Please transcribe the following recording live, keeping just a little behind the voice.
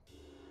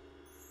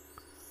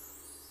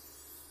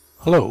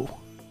Hello,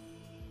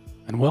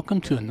 and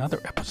welcome to another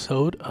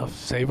episode of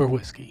Savor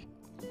Whiskey.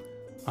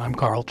 I'm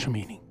Carl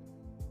Cimini.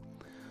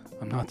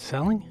 I'm not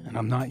selling and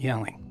I'm not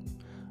yelling.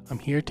 I'm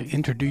here to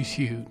introduce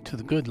you to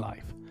the good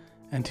life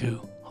and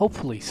to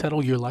hopefully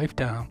settle your life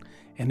down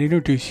and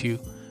introduce you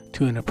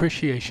to an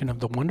appreciation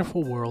of the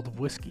wonderful world of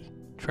whiskey,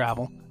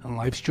 travel, and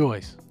life's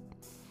joys.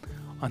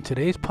 On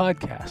today's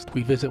podcast,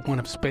 we visit one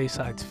of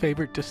Speyside's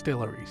favorite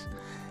distilleries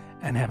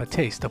and have a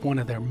taste of one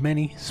of their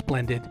many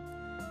splendid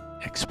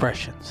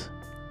expressions.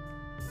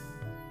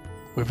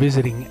 We're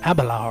visiting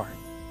Aberlour,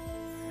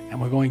 and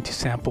we're going to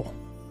sample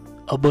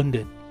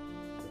Abundant.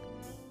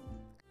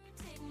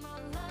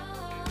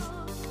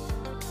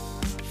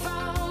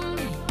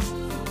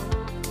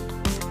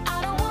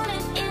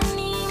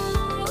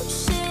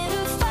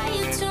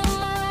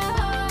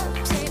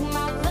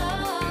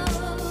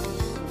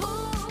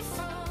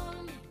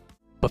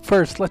 But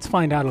first, let's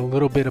find out a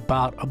little bit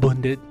about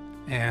Abundant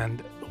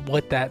and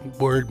what that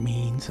word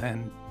means,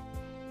 and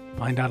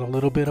find out a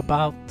little bit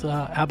about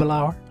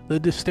Aberlour, the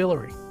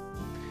distillery.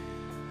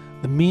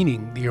 The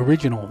meaning, the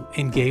original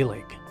in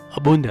Gaelic,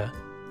 Abunda,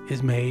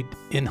 is made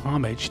in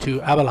homage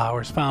to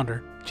Aberlour's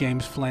founder,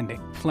 James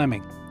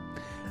Fleming.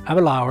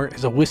 Aberlour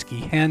is a whiskey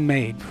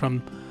handmade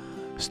from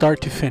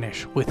start to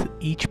finish, with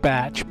each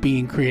batch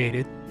being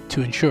created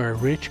to ensure a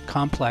rich,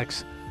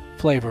 complex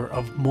flavor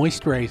of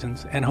moist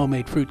raisins and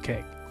homemade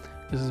fruitcake.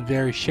 This is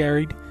very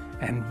sherried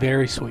and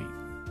very sweet.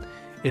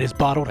 It is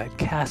bottled at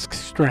cask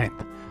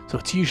strength, so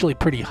it's usually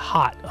pretty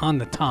hot on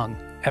the tongue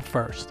at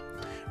first,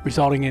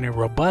 resulting in a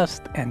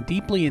robust and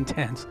deeply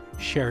intense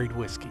sherried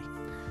whiskey.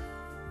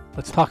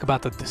 Let's talk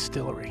about the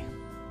distillery.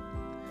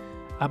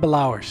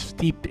 Aberlour,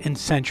 steeped in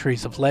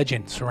centuries of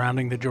legend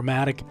surrounding the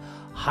dramatic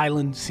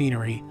highland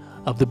scenery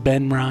of the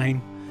Ben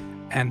Rhine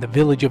and the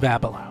village of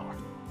Aberlour,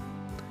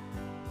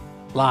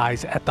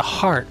 lies at the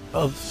heart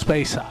of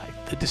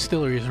Speyside. The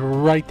distillery is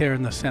right there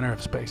in the center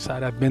of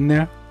Speyside. I've been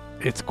there.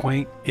 It's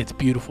quaint, it's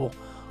beautiful.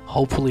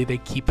 Hopefully they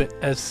keep it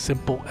as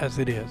simple as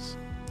it is.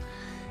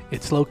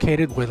 It's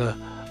located where the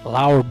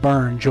Lower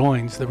Burn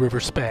joins the River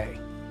Spey.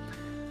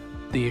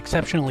 The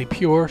exceptionally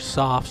pure,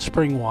 soft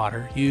spring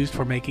water used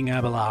for making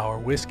Aberlour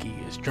whiskey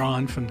is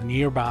drawn from the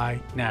nearby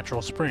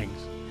natural springs.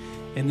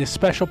 In this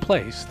special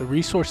place, the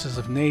resources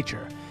of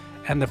nature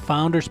and the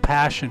founder's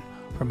passion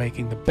for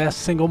making the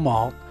best single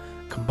malt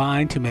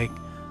combine to make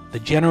the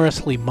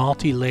generously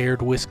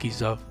multi-layered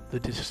whiskeys of the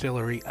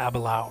distillery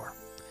Aberlour.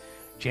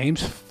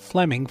 James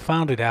Fleming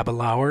founded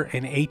Aberlour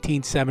in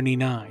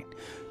 1879,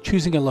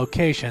 choosing a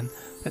location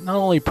that not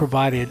only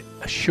provided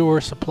a sure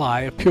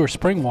supply of pure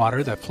spring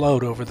water that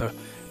flowed over the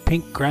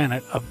pink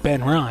granite of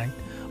Ben Rhine,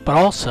 but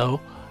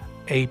also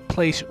a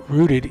place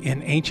rooted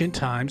in ancient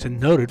times and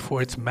noted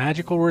for its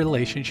magical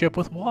relationship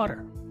with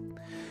water.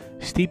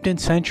 Steeped in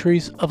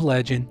centuries of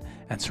legend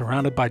and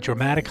surrounded by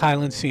dramatic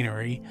highland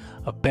scenery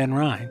of Ben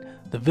Rhine,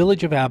 the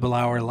village of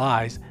Aberlour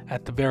lies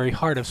at the very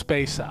heart of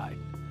Speyside.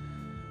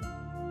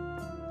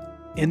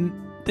 In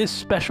this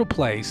special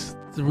place,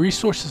 the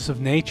resources of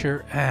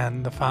nature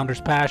and the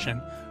founder's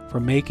passion for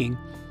making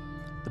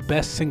the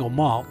best single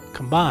malt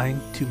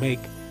combine to make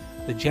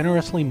the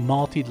generously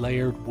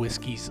multi-layered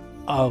whiskeys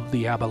of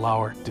the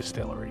Aberlour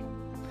distillery.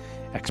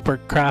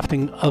 Expert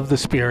crafting of the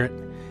spirit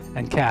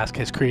and cask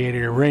has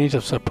created a range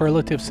of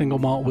superlative single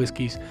malt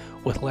whiskeys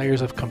with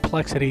layers of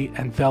complexity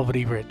and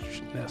velvety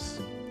richness.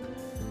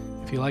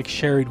 If you like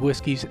sherried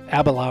whiskeys,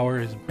 Aberlour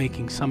is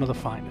making some of the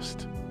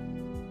finest.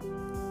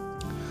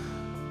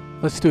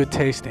 Let's do a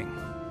tasting.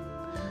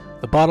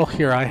 The bottle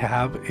here I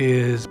have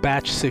is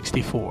batch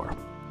 64.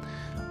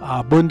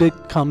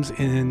 Abundant comes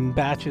in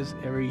batches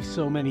every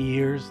so many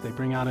years. They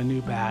bring out a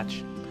new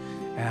batch,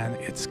 and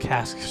it's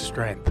cask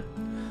strength.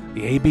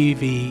 The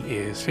ABV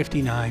is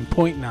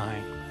 59.9,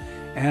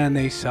 and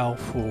they sell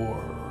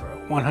for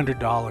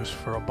 $100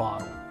 for a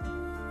bottle.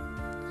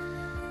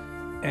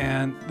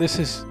 And this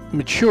is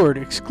matured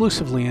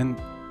exclusively in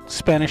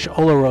Spanish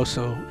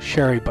Oloroso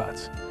sherry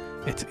butts.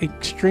 It's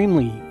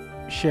extremely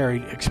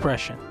sherry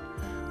expression,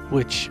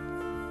 which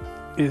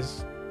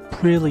is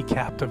really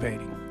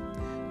captivating.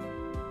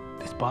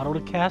 It's bottled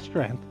at cask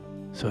strength,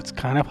 so it's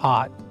kind of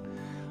hot.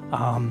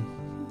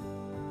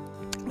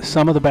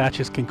 Some of the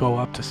batches can go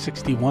up to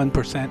 61%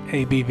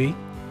 ABV.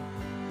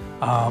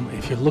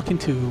 If you're looking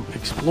to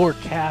explore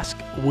cask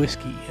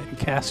whiskey and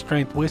cask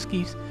strength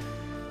whiskeys,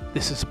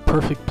 this is a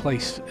perfect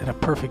place and a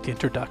perfect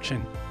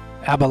introduction.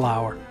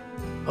 Aberlour,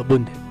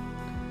 Abundant.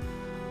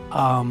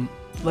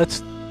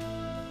 Let's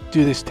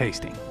do this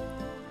tasting.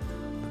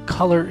 The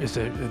color is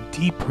a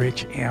deep,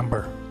 rich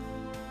amber,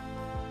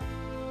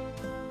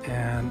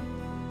 and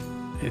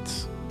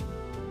it's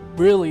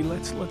really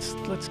let's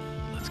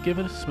give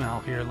it a smell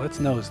here. Let's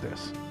nose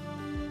this.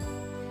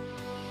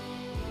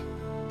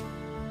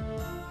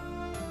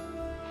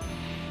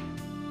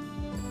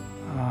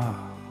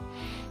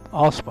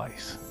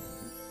 Allspice,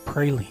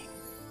 praline,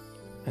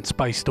 and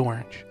spiced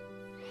orange,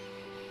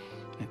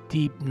 and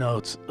deep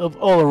notes of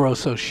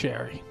Oloroso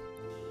sherry.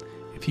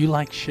 If you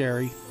like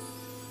sherry,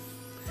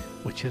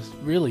 which has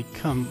really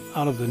come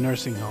out of the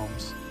nursing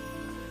homes,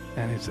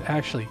 and it's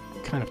actually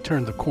kind of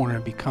turned the corner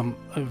and become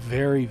a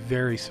very,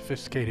 very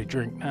sophisticated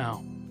drink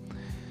now.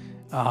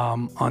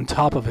 On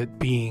top of it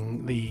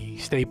being the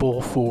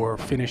staple for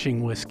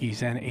finishing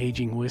whiskeys and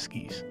aging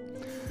whiskeys.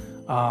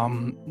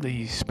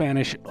 The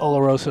Spanish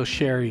Oloroso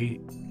Sherry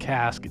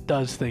cask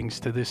does things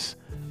to this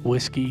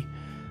whiskey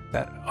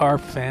that are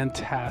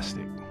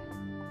fantastic.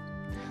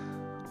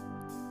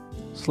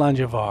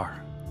 Slangevar.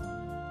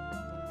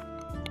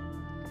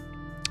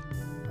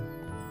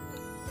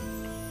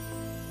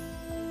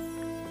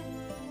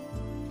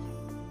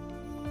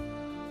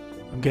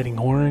 I'm getting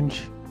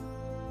orange,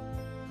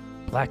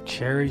 black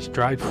cherries,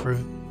 dried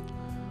fruit,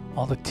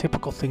 all the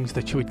typical things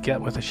that you would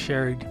get with a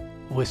sherried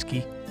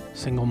whiskey,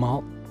 single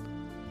malt.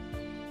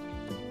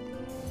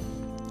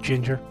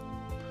 Ginger.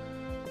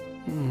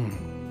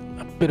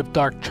 A bit of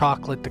dark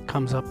chocolate that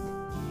comes up.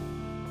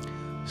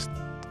 It's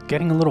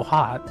getting a little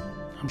hot.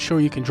 I'm sure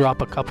you can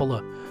drop a couple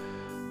of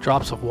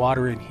drops of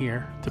water in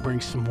here to bring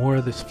some more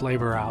of this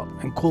flavor out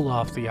and cool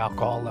off the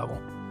alcohol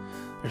level.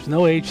 There's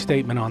no age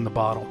statement on the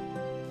bottle.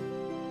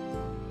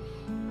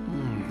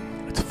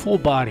 It's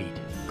full-bodied,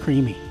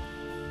 creamy,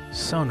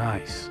 so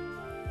nice.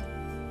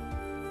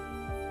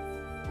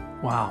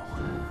 Wow.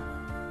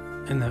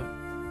 And the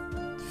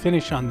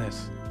finish on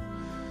this,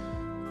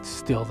 it's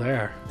still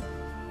there.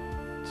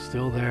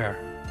 Still there.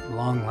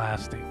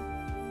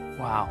 Long-lasting.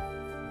 Wow.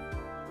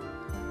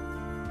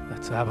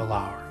 That's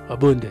Aberlour.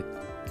 Abundant.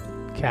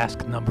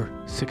 Cask number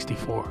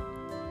 64.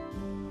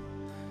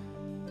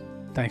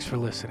 Thanks for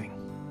listening.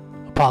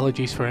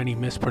 Apologies for any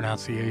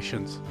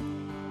mispronunciations.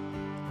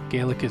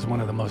 Gaelic is one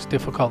of the most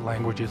difficult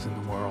languages in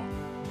the world.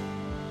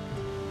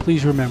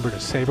 Please remember to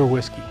savor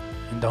whiskey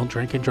and don't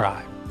drink and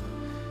drive.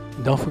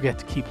 And don't forget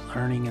to keep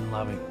learning and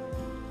loving.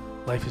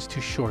 Life is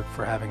too short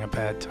for having a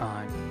bad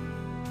time.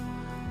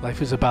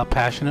 Life is about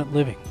passionate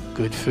living.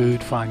 Good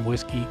food, fine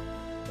whiskey,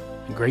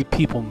 and great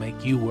people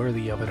make you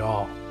worthy of it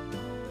all.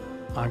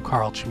 I'm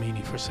Carl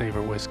Cimini for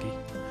Savor Whiskey.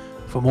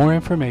 For more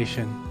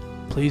information,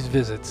 please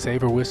visit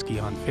Savor Whiskey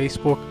on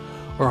Facebook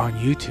or on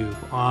YouTube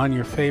on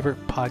your favorite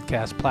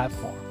podcast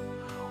platform,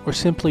 or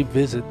simply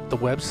visit the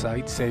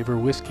website Savor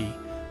Whiskey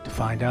to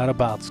find out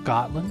about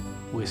Scotland,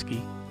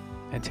 whiskey,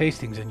 and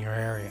tastings in your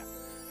area.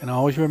 And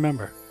always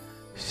remember,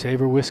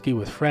 savor whiskey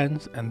with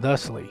friends and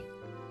thusly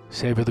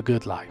savor the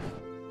good life.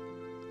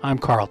 I'm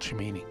Carl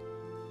Cimini.